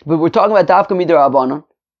 But we're talking about dafka midar abanan,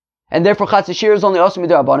 and therefore chatzi shir is only also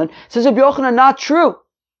midar abanan. Says Rabbi Yochanan, not true.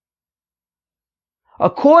 A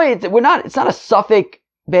koi, it's not a suffix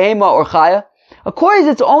behema or chaya. A koi is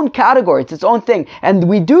its own category, it's its own thing. And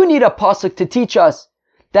we do need a pasuk to teach us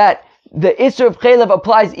that the isser of chaylev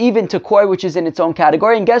applies even to koi, which is in its own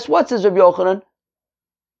category. And guess what, says Rabbi Yochanan?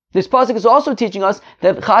 This pasuk is also teaching us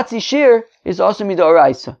that chatzi shir is also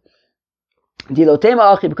midoraisa.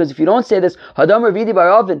 Because if you don't say this, Hadam Ravidi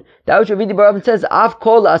Baravin, that which Ravidi Baravin says, Av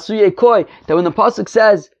kol asuye koi, that when the pasuk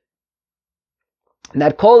says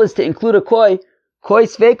that kol is to include a koi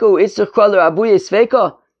sveko isser kol abuye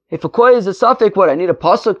sveka. If a koi is a suffix, what, I need a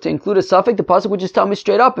pasuk to include a suffix? The pasuk would just tell me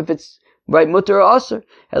straight up if it's right mutter or aser.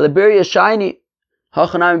 Elabirya shiny,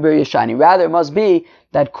 hachanam birya shiny. Rather, it must be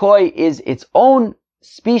that koi is its own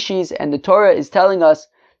species, and the Torah is telling us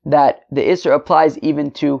that the isser applies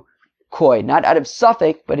even to koi, not out of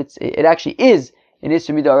suffix, but it actually is an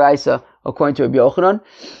isser midoraisa according to Rabbi Yochanan.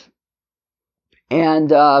 And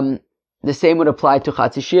the same would apply to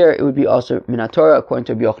chatzi shir. It would be also minatora according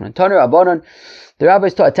to Rabbi Yochanan. Taner Rabbanon, the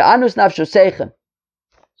rabbis taught ta'anus nafsho seichen.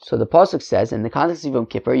 So the pasuk says, in the context of Yom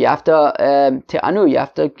Kippur, you have to you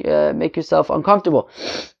have to make yourself uncomfortable,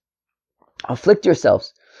 afflict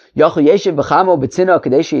yourselves. Yachu yeshiv b'chamo b'tzina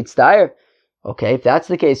kadesh yitzdayer. Okay, if that's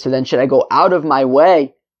the case, so then should I go out of my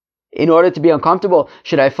way in order to be uncomfortable?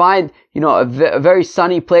 Should I find, a very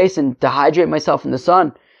sunny place and to hydrate myself in the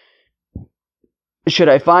sun? Should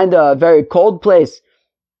I find a very cold place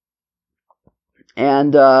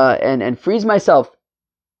and freeze myself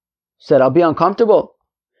so that I'll be uncomfortable?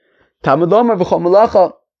 Talmud Lomar v'chol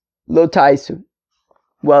malacha lo taisu.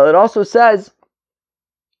 Well, it also says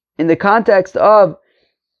in the context of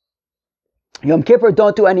Yom Kippur,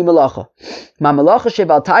 don't do any malacha. Ma malacha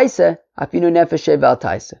sheval taise, afinu nefesh sheval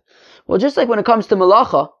taise. Well, just like when it comes to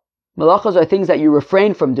malachas are things that you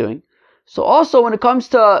refrain from doing. So also when it comes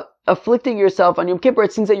to afflicting yourself on Yom Kippur,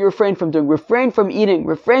 it's things that you refrain from doing. Refrain from eating,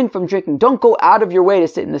 refrain from drinking. Don't go out of your way to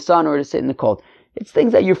sit in the sun or to sit in the cold. It's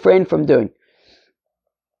things that you refrain from doing.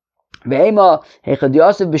 So now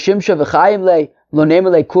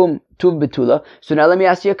let me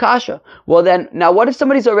ask you a kasha. Well then, now what if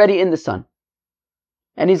somebody's already in the sun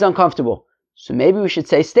and he's uncomfortable? So maybe we should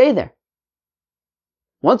say stay there.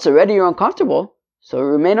 Once already you're uncomfortable, so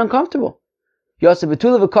remain uncomfortable. If a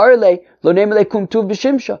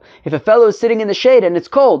fellow is sitting in the shade and it's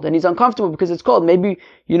cold and he's uncomfortable because it's cold, maybe,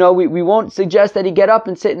 we won't suggest that he get up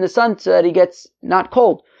and sit in the sun so that he gets not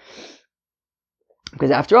cold. Because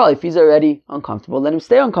after all, if he's already uncomfortable, let him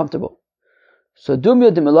stay uncomfortable. So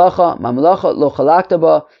dumyo de melacha, ma melacha lo chalakta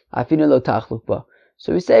ba, afinu lo tachluk ba.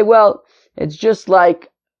 So we say, well, it's just like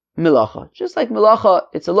melacha. Just like melacha,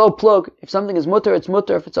 it's a low plug. If something is mutter, it's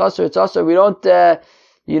mutter. If it's asur, it's asur. We don't,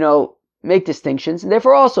 make distinctions. And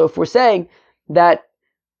therefore also, if we're saying that,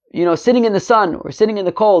 sitting in the sun or sitting in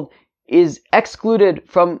the cold is excluded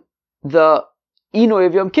from the Inui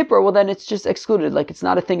of Yom Kippur, well then it's just excluded, like it's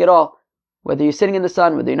not a thing at all. Whether you're sitting in the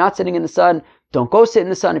sun, whether you're not sitting in the sun, don't go sit in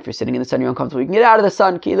the sun. If you're sitting in the sun, you're uncomfortable, you can get out of the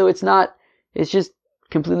sun. Kilo, it's just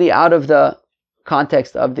completely out of the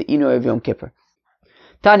context of the Inui of Yom Kippur.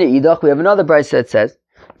 Tanya Idach, we have another brayso that says,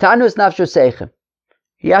 Tanus nafsho seichem.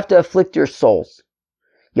 You have to afflict your souls.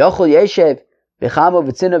 Yochel yeshev b'chamo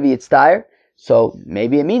v'tzina v'yitztayer. So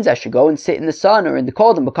maybe it means I should go and sit in the sun or in the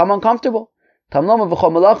cold and become uncomfortable. Tamloma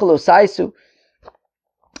v'chol malacha lo saisu.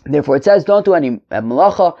 Therefore it says, don't do any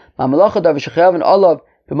malacha. Ma malacha dav shechayav olav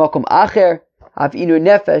b'makom acher. Av inu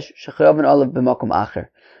nefesh shechayav olav b'makom acher.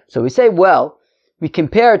 So we say, well, we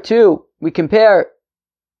compare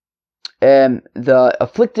the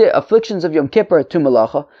afflictions of Yom Kippur to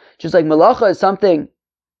malacha. Just like malacha is something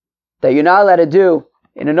that you're not allowed to do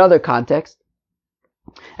in another context.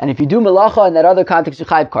 And if you do malacha in that other context, you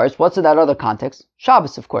chayiv kares. What's in that other context?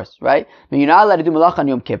 Shabbos, of course, right? I mean, you're not allowed to do malacha on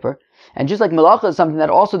Yom Kippur. And just like malacha is something that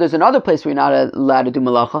also there's another place where you're not allowed to do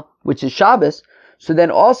malacha, which is Shabbos. So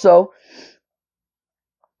then also,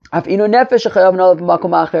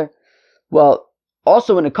 well,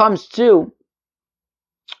 also when it comes to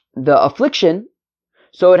the affliction,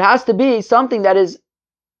 so it has to be something that is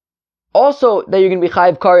also that you're going to be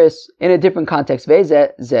chayiv kares in a different context.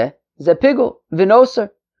 Ze pigul v'noser.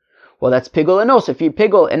 Well, that's pigul and noser. If you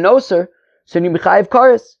pigul and noser, so you be chayiv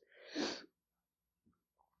kares.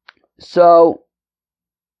 So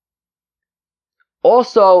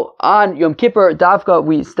also on Yom Kippur Davka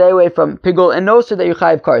we stay away from pigul and noser that you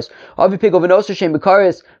chayiv kares. Avi pigul v'noser shein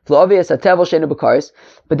b'kares v'lovias atevel shein b'kares.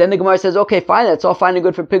 But then the Gemara says, okay, fine, that's all fine and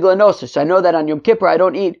good for pigul and noser. So I know that on Yom Kippur I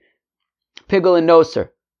don't eat pigul and noser.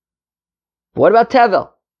 But what about tevel?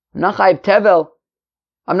 I'm not chayiv tevel.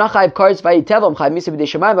 I'm not chayiv kares v'ayi tevel. I'm chayiv misa b'dei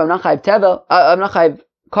shamayim, but I'm not chayiv tevel. I'm not chayiv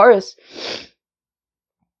kares.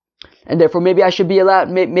 And therefore, maybe I should be allowed.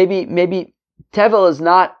 Maybe tevel is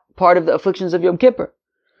not part of the afflictions of Yom Kippur.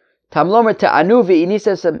 Tamlomer te'anu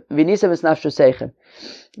v'nisem esnafsho seichem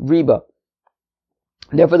riba.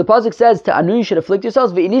 Therefore, the pasuk says te'anu, you should afflict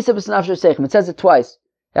yourselves v'nisem esnafsho seichem. It says it twice.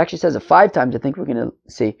 It actually says it 5 times. I think we're going to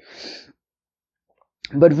see.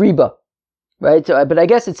 But riba, right? So, but I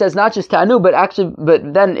guess it says not just te'anu, but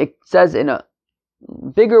then it says in a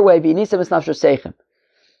bigger way v'nisem esnafsho seichem.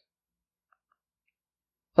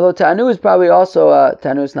 Although ta'anu is probably also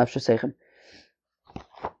ta'anu is nafsho seichem.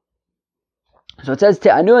 So it says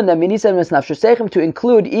ta'anu and then minisem is nafsho seichem to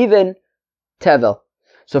include even tevel.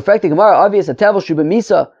 So frekti Gemara, obvious a tevel shu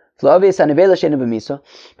b'misa, flo obvious a nevela she'enu b'misa.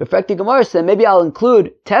 But frekti Gemara said maybe I'll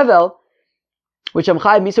include tevel, which I'm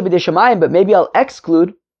chayiv misa b'dei shamayim, but maybe I'll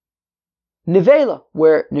exclude nevela,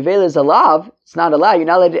 where nevela is a lav. It's not allowed. You're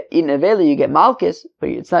not allowed to eat nevela. You get malchus, but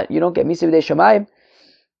it's not. You don't get misa b'dei shamayim.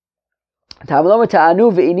 So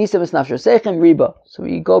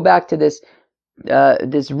we go back to this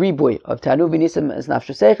ribuy of ta'anu v'nisem es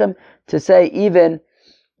nafsho seichem to say even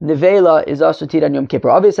nevela is also tit on Yom Kippur.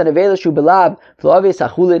 Obviously, nevela shu belav, flo obvious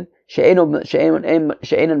achulin she'enon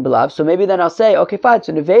belav. So maybe then I'll say, okay, fine.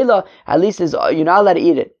 So nevela at least is you're not allowed to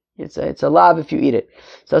eat it. It's a lav if you eat it.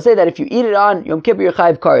 So I'll say that if you eat it on Yom Kippur, you're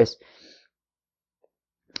chayiv kares.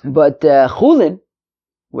 But chulin,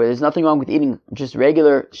 where there's nothing wrong with eating just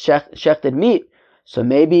regular shechted meat, so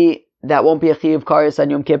maybe that won't be a chiyuv kares on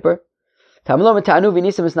Yom Kippur.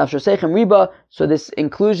 So this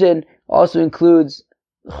inclusion also includes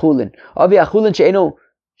chulin. Well,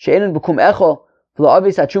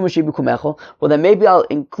 then maybe I'll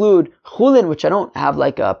include chulin, which I don't have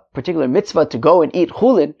like a particular mitzvah to go and eat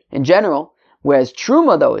chulin in general. Whereas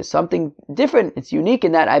truma though is something different. It's unique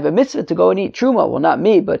in that I have a mitzvah to go and eat truma. Well, not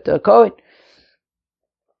me, but Kohen.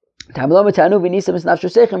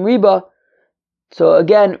 So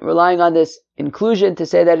again, relying on this inclusion to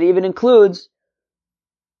say that it even includes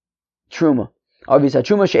truma. Maybe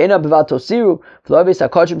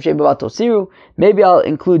I'll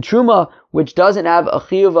include truma, which doesn't have a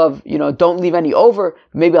chiyuv of, don't leave any over.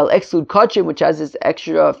 Maybe I'll exclude kachim, which has this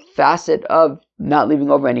extra facet of not leaving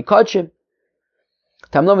over any kachim.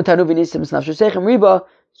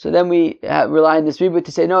 So then we rely on this riba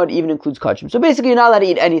to say, no, it even includes kachim. So basically, you're not allowed to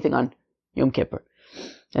eat anything on Yom Kippur.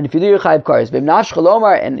 And if you do your chayiv kares,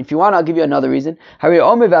 and if you want, I'll give you another reason.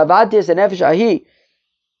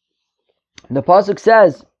 The pasuk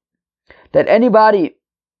says that anybody,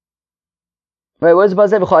 right? What is the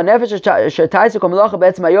pasuk?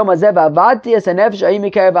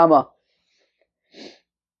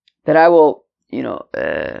 That I will,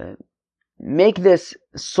 make this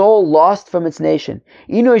soul lost from its nation.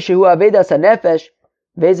 So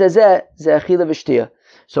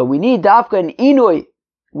we need dafka an inui,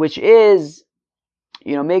 which is,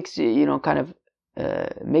 makes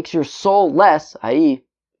makes your soul less, i.e.,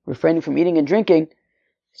 refraining from eating and drinking.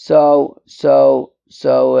 So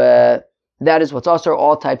that is what's also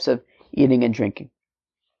all types of eating and drinking.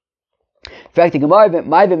 In fact,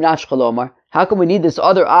 how come we need this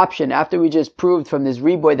other option after we just proved from this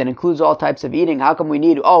riboy that includes all types of eating? How come we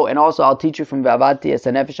need, and also I'll teach you from Vavati es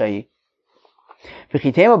hanefesh.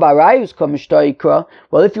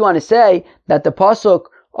 Well, if you want to say that the pasuk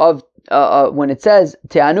of when it says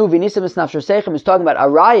Te'anu v'nisam es nafshosechem is talking about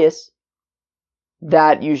arayis,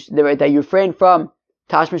 that you refrain from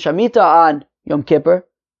tashmish hamita on Yom Kippur.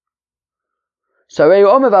 So if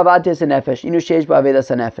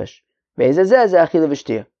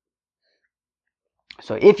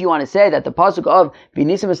you want to say that the pasuk of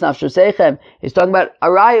v'nisam es nafshosechem is talking about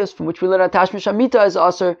arayos, from which we learn tashmish hamita is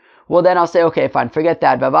also, well then I'll say, okay, fine, forget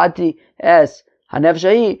that. Vavati es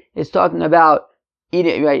hanefesh is talking about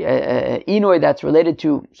inoi that's related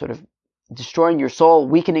to sort of destroying your soul,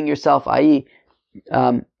 weakening yourself, i.e.,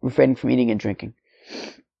 refraining from eating and drinking.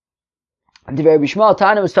 The Rabbi Shmuel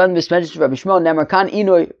Tana was telling this message to Rabbi Shmuel, Nemar kan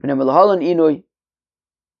inoi, Nemar lahalan inoi.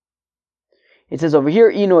 It says over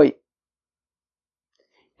here inoi,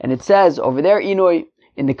 and it says over there inoi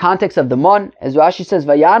in the context of the mon, as Rashi says,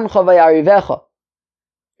 Vayancha vayarivecha,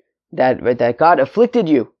 that God afflicted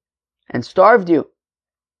you and starved you.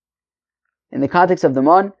 In the context of the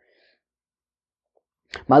mon,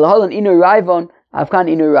 Malahalan inoi raivon, Avkan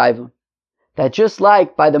inoi raivon. That just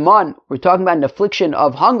like by the mon, we're talking about an affliction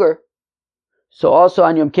of hunger, so also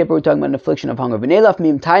on Yom Kippur, we're talking about an affliction of hunger. V'neilaf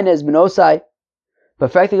mim tainez benosai.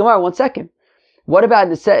 But frankly, Gemara, 1 second. What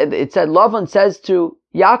about it said Lavan says to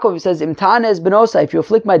Yaakov, he says, Imtanez benosai, if you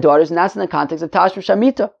afflict my daughters, and that's in the context of Tashmish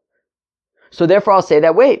Hamita. So therefore I'll say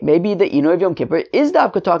that, wait, maybe the Inu of Yom Kippur is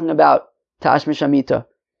Davka talking about Tashmish Hamita.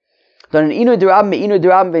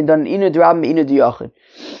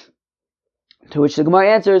 To which the Gemara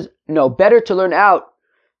answers, no, better to learn out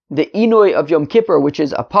the Inui of Yom Kippur, which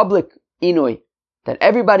is a public Inui, that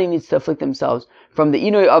everybody needs to afflict themselves, from the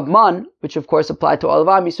Inui of Man, which of course applied to all of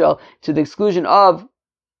Am Yisrael, to the exclusion of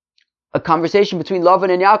a conversation between Lavan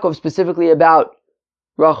and Yaakov, specifically about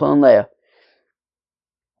Rachel and Leah.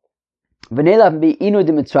 Why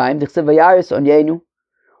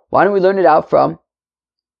don't we learn it out from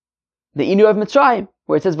the Inu of Mitzrayim,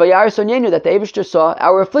 where it says Vayaris Onyenu, that the Eibishter saw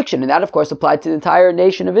our affliction, and that of course applied to the entire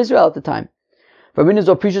nation of Israel at the time.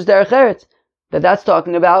 That's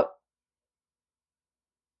talking about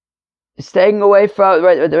staying away from,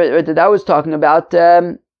 that was talking about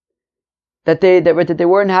that they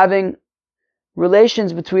weren't having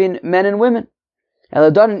relations between men and women.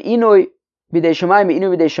 To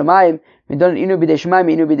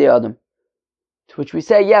which we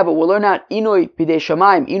say, yeah, but we'll learn out Inui bidei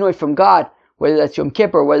shamayim, Inui from God, whether that's Yom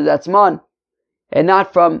Kippur, whether that's Man, and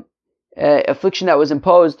not from affliction that was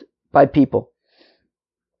imposed by people.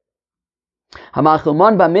 When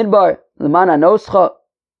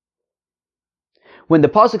the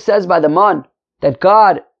pasuk says by the Man that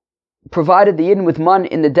God provided the Yidden with man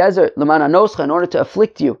in the desert, in order to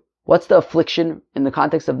afflict you, what's the affliction in the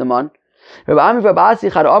context of the Man?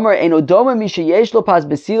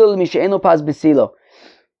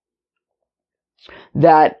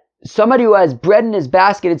 That somebody who has bread in his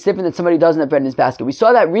basket, it's different than somebody who doesn't have bread in his basket. We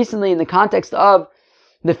saw that recently in the context of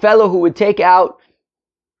the fellow who would take out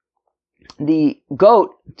the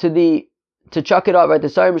goat to chuck it off, right? The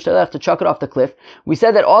Sari Mishalech to chuck it off the cliff. We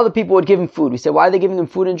said that all the people would give him food. We said, why are they giving him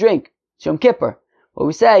food and drink? It's Yom Kippur. Well,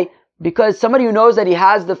 we say, because somebody who knows that he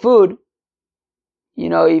has the food,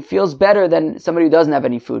 he feels better than somebody who doesn't have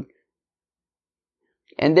any food.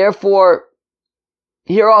 And therefore,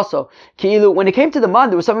 here also, when it came to the man,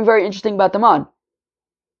 there was something very interesting about the man,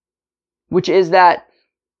 which is that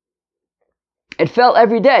it fell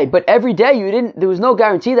every day, but every day there was no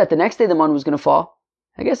guarantee that the next day the man was going to fall.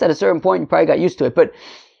 I guess at a certain point you probably got used to it, but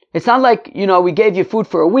it's not like, we gave you food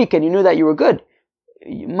for a week and you knew that you were good.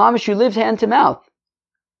 Mamish, you lived hand to mouth.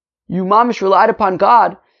 You mamish relied upon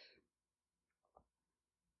God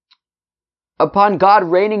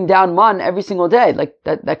raining down man every single day. Like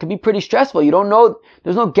that could be pretty stressful. You don't know,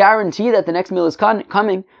 there's no guarantee that the next meal is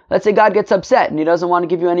coming. Let's say God gets upset and he doesn't want to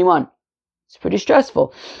give you any man. It's pretty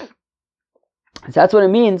stressful. So that's what it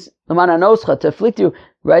means, to afflict you,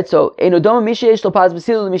 right? So, it's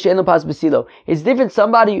different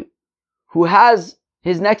somebody who has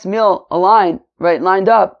his next meal lined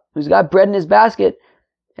up, who's got bread in his basket.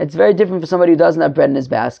 It's very different for somebody who doesn't have bread in his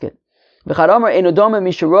basket. Whereas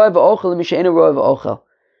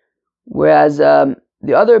the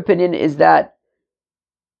other opinion is that,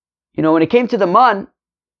 when it came to the man,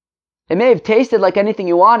 it may have tasted like anything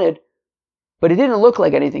you wanted, but it didn't look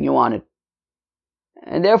like anything you wanted.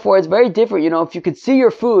 And therefore, it's very different. If you could see your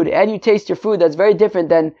food and you taste your food, that's very different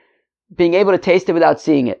than being able to taste it without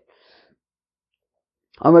seeing it.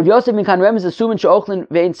 Rav Yosef says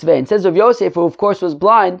Rav Yosef, who of course was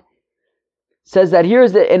blind, says that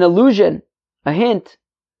here's an allusion, a hint,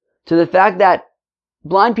 to the fact that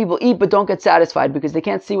blind people eat but don't get satisfied because they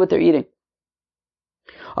can't see what they're eating.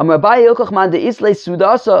 Says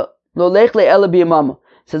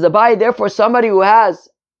Abai, therefore somebody who has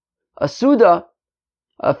a suda,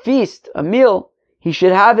 a feast, a meal, he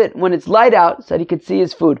should have it when it's light out so that he could see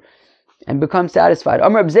his food and become satisfied.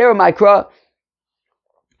 Amr Abzera Maikra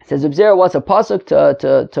says Abzera wants a pasuk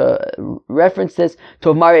to reference this,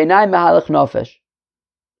 Tov Mareinai Mahalach Nofesh,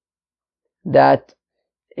 that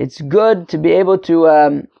it's good to be able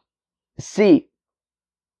to see,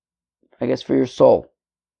 I guess, for your soul.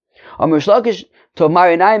 Amr Shlakish Tov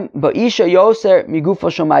Mareinai Ba'isha Yoser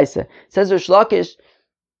Migufa Shomaise, says Rish Lakish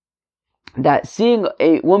that seeing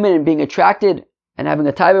a woman and being attracted and having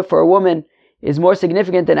a taiva for a woman is more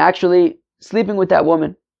significant than actually sleeping with that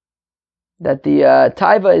woman. That the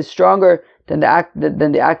taiva is stronger than the act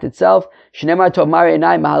itself. Shnemar tov mari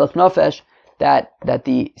einai mahalach nofesh, that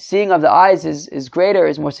the seeing of the eyes is greater,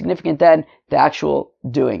 is more significant than the actual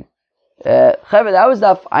doing. That was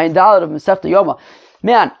daf ayin daled of Masechta Yoma.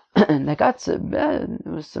 Man, there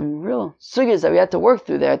was some real sugyas that we had to work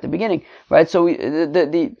through there at the beginning, right? So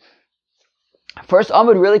the first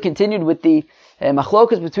Amud really continued with the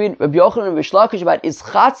machlokas between Rabbi Yochanan and Rish Lakish about is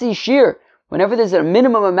chatzi shir, whenever there's a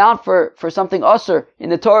minimum amount for something asur in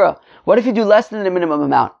the Torah. What if you do less than the minimum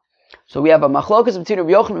amount? So we have a machlokas between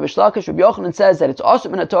Rabbi Yochanan and Rish Lakish. Rabbi Yochanan says that it's asur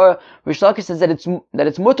min Torah. Rish Lakish says that it's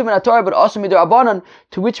mutar min Torah, but asur mid'Rabbanan.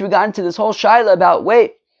 To which we got into this whole shaila about,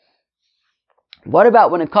 wait, what about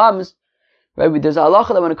when it comes, right? There's a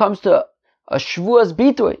halacha that when it comes to a shvuas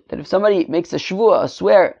bitoy, that if somebody makes a shvua, a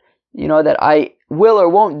swear, that I will or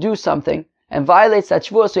won't do something, and violates that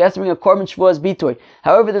shvuah, so he has to bring a korban shvuah's bitoy.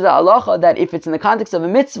 However, there's a halacha that if it's in the context of a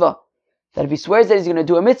mitzvah, that if he swears that he's going to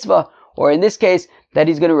do a mitzvah, or in this case, that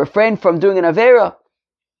he's going to refrain from doing an avera,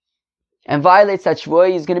 and violates that shvuah,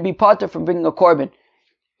 he's going to be patur from bringing a korban.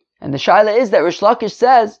 And the shaila is that Rish Lakish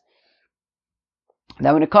says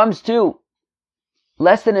that when it comes to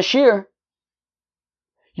less than a shir,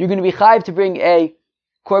 you're going to be chayiv to bring a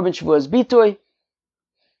korban shvuah's bitoy,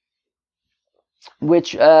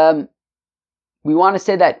 which we want to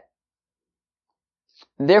say that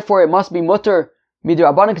therefore it must be mutar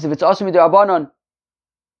midrabanan, because if it's also midrabanan,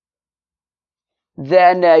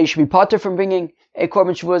 then you should be patur from bringing a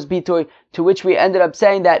korban shvuah's bitoy. To which we ended up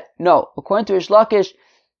saying that no, according to Rish Lakish,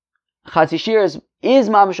 chatzi shir is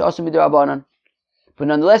mamash also midrabanan, but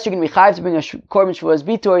nonetheless you're going to be chayiv to bring a korban shvuah's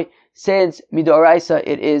bitoy, since midoraisa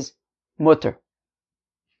it is mutar.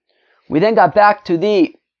 We then got back to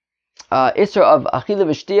the Isra of Achila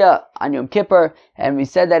V'Shtia on Yom Kippur, and we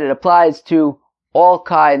said that it applies to all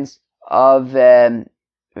kinds of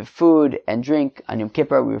food and drink on Yom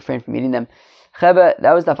Kippur. We refrain from eating them. Chebe,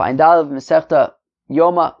 that was the Daf Ayin Daled of Masechta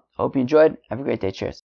Yoma. Hope you enjoyed. Have a great day. Cheers.